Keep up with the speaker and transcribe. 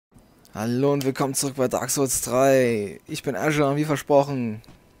Hallo und willkommen zurück bei Dark Souls 3. Ich bin Azure und wie versprochen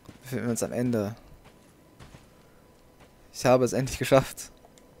befinden wir uns am Ende. Ich habe es endlich geschafft.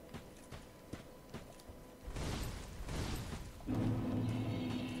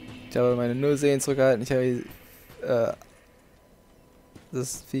 Ich habe meine Nullseelen zurückgehalten. Ich habe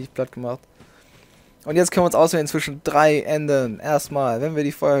das Viech platt gemacht. Und jetzt können wir uns auswählen zwischen 3 Enden. Erstmal, wenn wir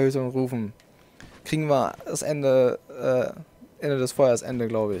die Feuerhöhlung rufen, kriegen wir das Ende des Feuers,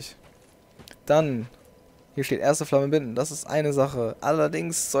 glaube ich. Dann, hier steht erste Flamme binden, das ist eine Sache.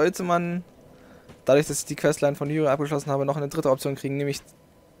 Allerdings sollte man, dadurch, dass ich die Questline von Azure abgeschlossen habe, noch eine dritte Option kriegen, nämlich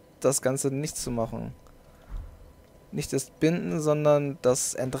das Ganze nicht zu machen. Nicht das Binden, sondern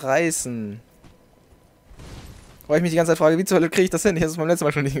das Entreißen. Weil ich mich die ganze Zeit frage, wie zur Hölle kriege ich das hin? Ich habe es beim letzten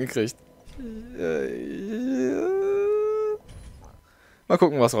Mal schon nicht hingekriegt. Mal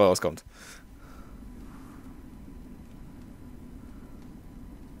gucken, was rauskommt.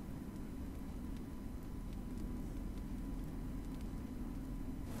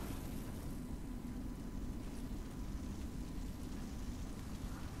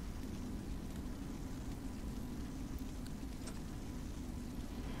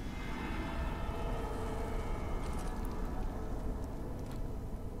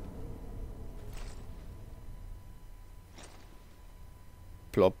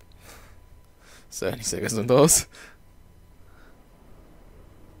 Plopp. Sah ja nicht sehr gesund aus.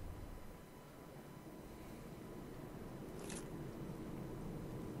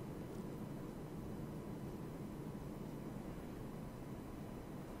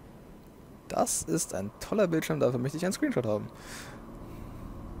 Das ist ein toller Bildschirm, dafür möchte ich einen Screenshot haben.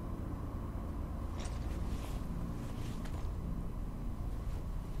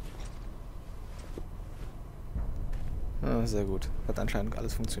 Ah, sehr gut. Hat anscheinend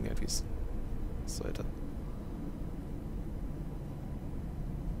alles funktioniert, wie es sollte.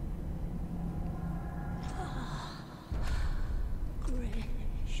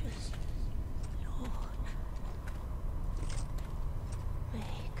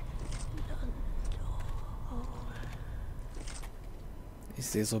 Ich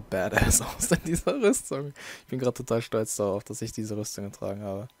sehe so badass aus in dieser Rüstung. Ich bin gerade total stolz darauf, dass ich diese Rüstung getragen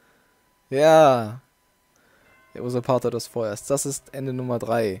habe. Ja! Der Usurpator des Feuers. Das ist Ende Nummer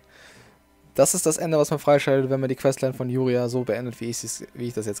 3. Das ist das Ende, was man freischaltet, wenn man die Questline von Yuria so beendet, wie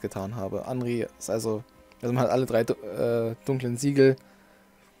ich das jetzt getan habe. Anri ist also man hat alle 3 dunklen Siegel.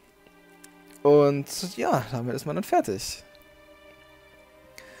 Und ja, damit ist man dann fertig.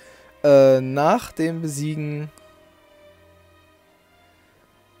 Nach dem Besiegen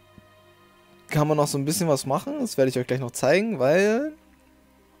kann man noch so ein bisschen was machen. Das werde ich euch gleich noch zeigen, weil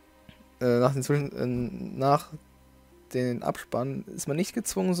nach den Abspann ist man nicht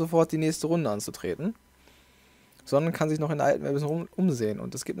gezwungen, sofort die nächste Runde anzutreten, sondern kann sich noch in der alten Welt ein bisschen umsehen.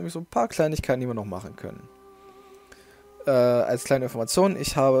 Und es gibt nämlich so ein paar Kleinigkeiten, die wir noch machen können. Als kleine Information,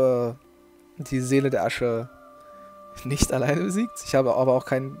 ich habe die Seele der Asche nicht alleine besiegt. Ich habe aber auch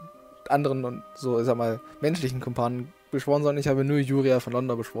keinen anderen und so, ich sag mal, menschlichen Kumpanen beschworen, sondern ich habe nur Yuria von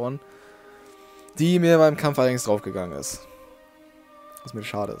London beschworen, die mir beim Kampf allerdings draufgegangen ist. Was mir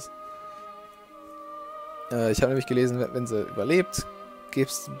schade ist. Ich habe nämlich gelesen, wenn sie überlebt, gibt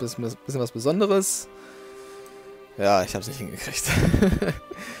es ein bisschen was Besonderes. Ja, ich habe es nicht hingekriegt.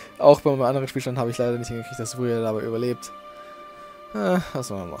 Auch bei meinem anderen Spielstand habe ich leider nicht hingekriegt, dass Feuers dabei überlebt. Was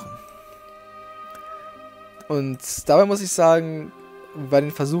soll man machen? Und dabei muss ich sagen, bei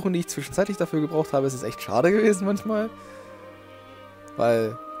den Versuchen, die ich zwischenzeitlich dafür gebraucht habe, ist es echt schade gewesen manchmal.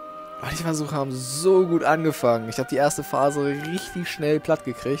 Weil manche Versuche haben so gut angefangen. Ich habe die erste Phase richtig schnell platt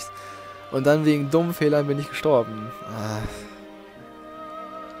gekriegt. Und dann wegen dummen Fehlern bin ich gestorben.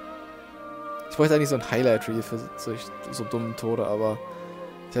 Ich bräuchte eigentlich so ein Highlight-Reel für so dumme Tode, aber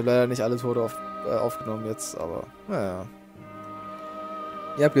ich habe leider nicht alle Tode aufgenommen jetzt, aber naja.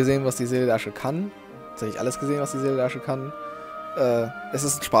 Ihr habt gesehen, was die Seele der Asche kann. Jetzt habe ich alles gesehen, was die Seele der Asche kann. Es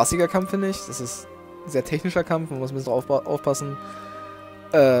ist ein spaßiger Kampf, finde ich. Es ist ein sehr technischer Kampf, man muss ein bisschen aufpassen,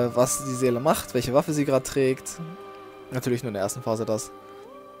 was die Seele macht, welche Waffe sie gerade trägt. Natürlich nur in der ersten Phase das.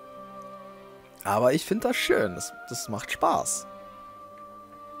 Aber ich finde das schön. Das macht Spaß.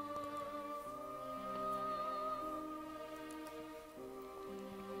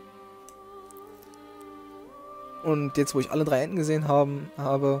 Und jetzt, wo ich alle 3 Enden gesehen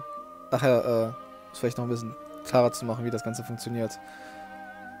habe... Ach ja, ist vielleicht noch ein bisschen klarer zu machen, wie das Ganze funktioniert.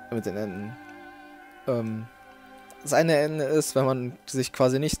 Mit den Enden. Das eine Ende ist, wenn man sich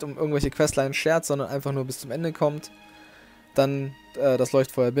quasi nicht um irgendwelche Questlines schert, sondern einfach nur bis zum Ende kommt. Dann das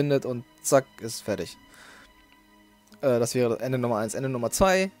Leuchtfeuer bindet und zack, ist fertig. Das wäre Ende Nummer 1. Ende Nummer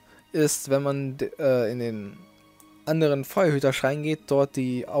 2 ist, wenn man in den anderen Feuerhüter-Schrein geht, dort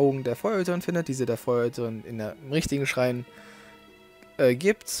die Augen der Feuerhüterin findet, diese der Feuerhüterin im richtigen Schrein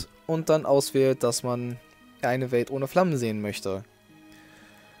gibt und dann auswählt, dass man eine Welt ohne Flammen sehen möchte.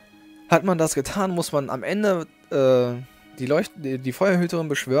 Hat man das getan, muss man am Ende die Feuerhüterin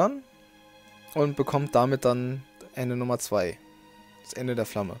beschwören und bekommt damit dann Ende Nummer 2. Das Ende der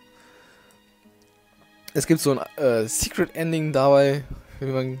Flamme. Es gibt so ein Secret Ending dabei, wie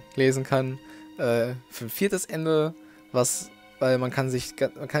man lesen kann, für ein 4. Ende, weil man kann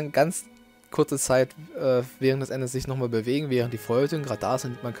ganz kurze Zeit während des Endes sich nochmal bewegen, während die Feuerhüterin gerade da ist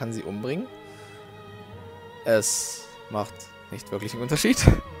und man kann sie umbringen. Es macht nicht wirklich einen Unterschied.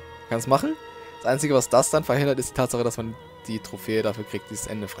 Man kann es machen. Das Einzige, was das dann verhindert, ist die Tatsache, dass man die Trophäe dafür kriegt, dieses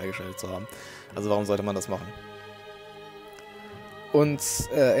Ende freigeschaltet zu haben. Also warum sollte man das machen? Und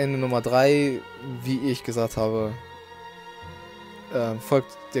Ende Nummer 3, wie ich gesagt habe,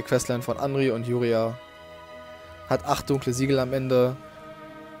 folgt der Questline von Anri und Yuria. Hat 8 dunkle Siegel am Ende.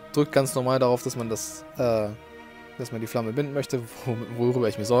 Drückt ganz normal darauf, dass man die Flamme binden möchte, worüber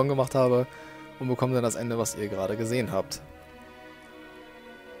ich mir Sorgen gemacht habe. Und bekommt dann das Ende, was ihr gerade gesehen habt.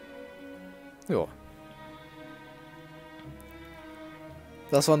 Jo.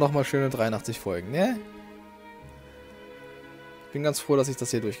 Das waren nochmal schöne 83 Folgen, ne? Ich bin ganz froh, dass ich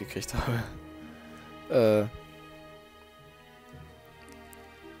das hier durchgekriegt habe.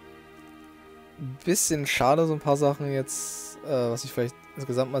 Bisschen schade, so ein paar Sachen jetzt, was ich vielleicht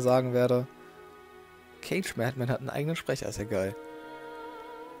insgesamt mal sagen werde. Cage Madman hat einen eigenen Sprecher, ist ja geil.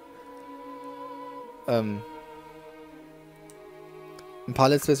 Ein paar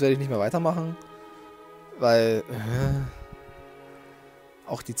Let's Plays werde ich nicht mehr weitermachen, weil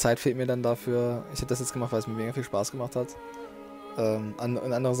auch die Zeit fehlt mir dann dafür. Ich habe das jetzt gemacht, weil es mir mega viel Spaß gemacht hat. In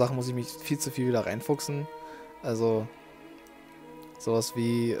andere Sachen muss ich mich viel zu viel wieder reinfuchsen. Also sowas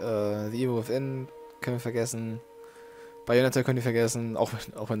wie The Evil Within können wir vergessen. Bayonetta könnt ihr vergessen, auch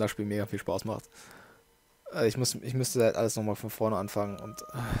wenn das Spiel mega viel Spaß macht. Ich müsste halt alles nochmal von vorne anfangen und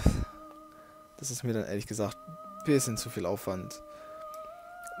das ist mir dann ehrlich gesagt ein bisschen zu viel Aufwand.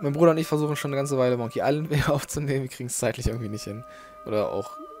 Mein Bruder und ich versuchen schon eine ganze Weile Monkey Island wieder aufzunehmen. Wir kriegen es zeitlich irgendwie nicht hin. Oder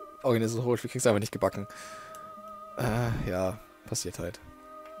auch organisatorisch, wir kriegen es einfach nicht gebacken. Ja, passiert halt.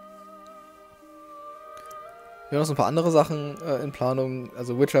 Wir haben noch so ein paar andere Sachen in Planung.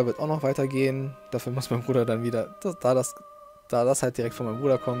 Also Witcher wird auch noch weitergehen. Dafür muss mein Bruder dann wieder, da das halt direkt von meinem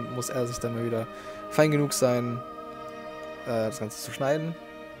Bruder kommt, muss er sich dann mal wieder fein genug sein, das Ganze zu schneiden.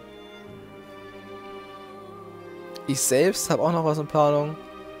 Ich selbst habe auch noch was in Planung.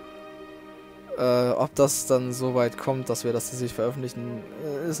 Ob das dann so weit kommt, dass wir das tatsächlich veröffentlichen,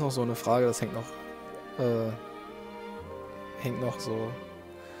 ist noch so eine Frage. Das hängt noch so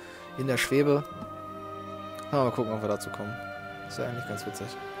in der Schwebe. Mal gucken, ob wir dazu kommen. Ist ja eigentlich ganz witzig.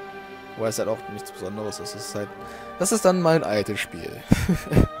 Wobei es halt auch nichts Besonderes ist. Das ist dann mein altes Spiel.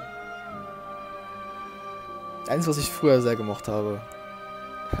 Eins, was ich früher sehr gemocht habe.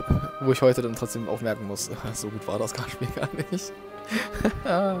 Wo ich heute dann trotzdem auch merken muss, so gut war das Spiel gar nicht.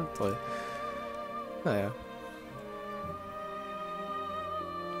 Toll. Naja.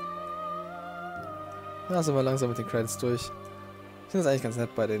 Da sind wir langsam mit den Credits durch. Ich finde das eigentlich ganz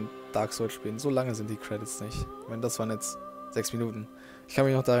nett bei den Dark Souls Spielen. So lange sind die Credits nicht. Ich meine, das waren jetzt 6 Minuten. Ich kann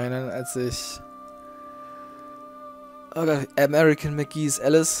mich noch daran erinnern, als ich American McGee's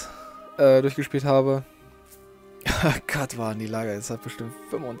Alice durchgespielt habe. Gott, waren die Lager. Es hat bestimmt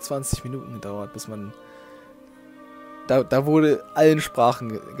 25 Minuten gedauert, bis man... Da wurde allen Sprachen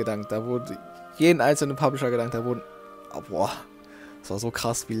gedankt. Da wurde jeden einzelnen Publisher gedankt. Da wurden... Oh, boah. Das war so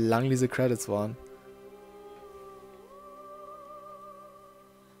krass, wie lang diese Credits waren.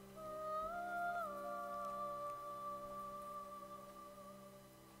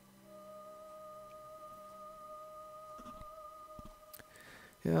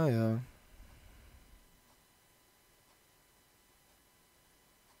 Ja, ja.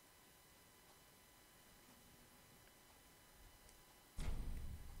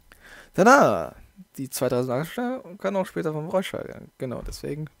 Tada! Die 2000 Angststelle kann auch später vom Räuschall. Genau,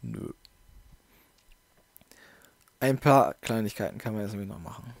 deswegen nö. Ein paar Kleinigkeiten kann man jetzt noch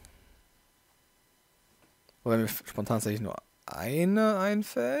machen. Wobei mir spontan tatsächlich nur eine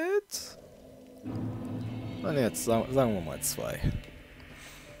einfällt. Na jetzt, sagen wir mal 2.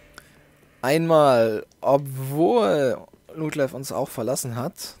 Einmal, obwohl Lootlife uns auch verlassen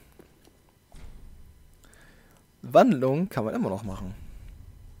hat, Wandlung kann man immer noch machen.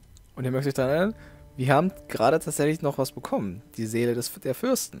 Und ihr möchtet euch daran erinnern, wir haben gerade tatsächlich noch was bekommen. Die Seele der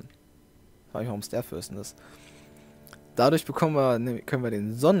Fürsten. Ich frage mich, warum es der Fürsten ist. Dadurch können wir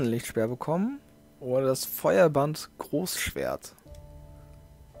den Sonnenlichtspeer bekommen oder das Feuerband Großschwert.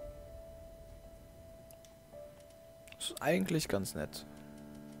 Ist eigentlich ganz nett.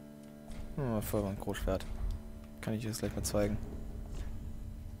 Vorher war ein Großschwert. Kann ich jetzt gleich mal zeigen.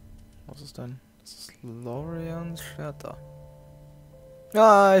 Was ist denn? Das ist Lorians Schwert da.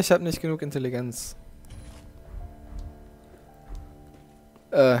 Ja, ich habe nicht genug Intelligenz.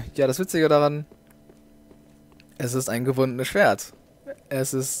 Ja, das Witzige daran, es ist ein gewundenes Schwert.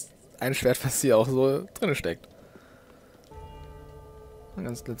 Es ist ein Schwert, was hier auch so drin steckt. Eine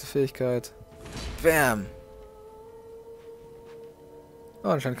ganz nette Fähigkeit. Bam! Oh,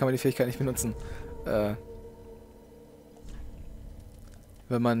 anscheinend kann man die Fähigkeit nicht benutzen. Wenn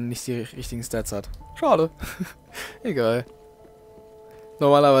man nicht die richtigen Stats hat. Schade. Egal.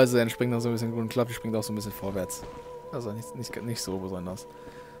 Normalerweise entspringt er so ein bisschen gut und klappt, die springt auch so ein bisschen vorwärts. Also nicht so besonders.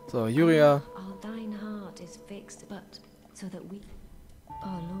 So, Juria.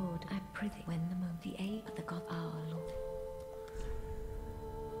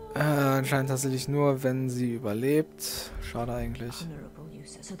 Anscheinend tatsächlich nur, wenn sie überlebt. Schade eigentlich.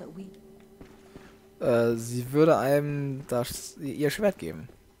 Sie würde einem ihr Schwert geben.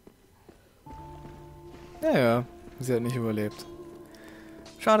 Ja, sie hat nicht überlebt.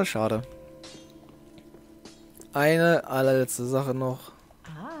 Schade, schade. Eine allerletzte Sache noch.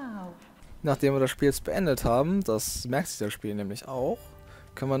 Nachdem wir das Spiel jetzt beendet haben, das merkt sich das Spiel nämlich auch,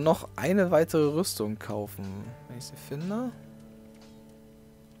 können wir noch eine weitere Rüstung kaufen. Wenn ich sie finde.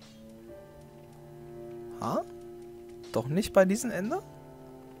 Ha? Doch nicht bei diesem Ende?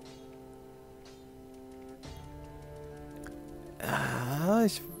 Ah,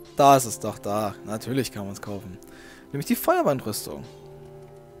 da ist es doch, da. Natürlich kann man es kaufen. Nämlich die Feuerbandrüstung.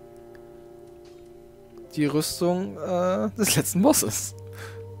 Die Rüstung des letzten Bosses.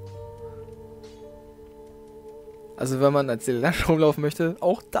 Also wenn man als Teil rumlaufen möchte,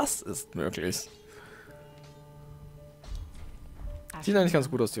 auch das ist möglich. Sieht eigentlich ganz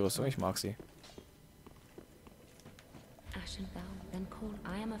gut aus, die Rüstung. Ich mag sie.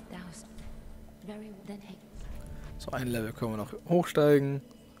 So, ein Level können wir noch hochsteigen.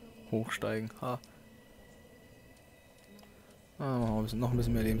 Hochsteigen, ha. Noch ein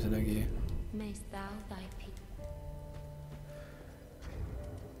bisschen mehr Lebensenergie.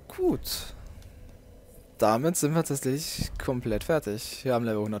 Gut. Damit sind wir tatsächlich komplett fertig. Wir haben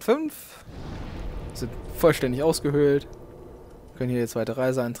Level 105. Sind vollständig ausgehöhlt. Können hier die zweite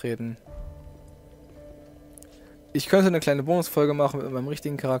Reise antreten. Ich könnte eine kleine Bonusfolge machen mit meinem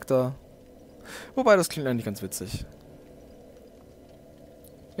richtigen Charakter. Wobei, das klingt eigentlich ganz witzig.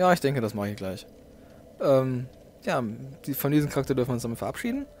 Ja, ich denke, das mache ich gleich. Ja, von diesem Charakter dürfen wir uns damit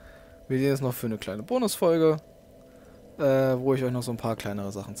verabschieden. Wir sehen uns noch für eine kleine Bonusfolge, wo ich euch noch so ein paar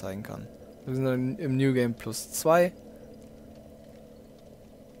kleinere Sachen zeigen kann. Wir sind dann im New Game Plus 2.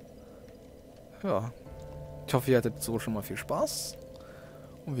 Ja, ich hoffe, ihr hattet so schon mal viel Spaß.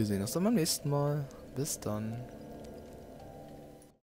 Und wir sehen uns dann beim nächsten Mal. Bis dann.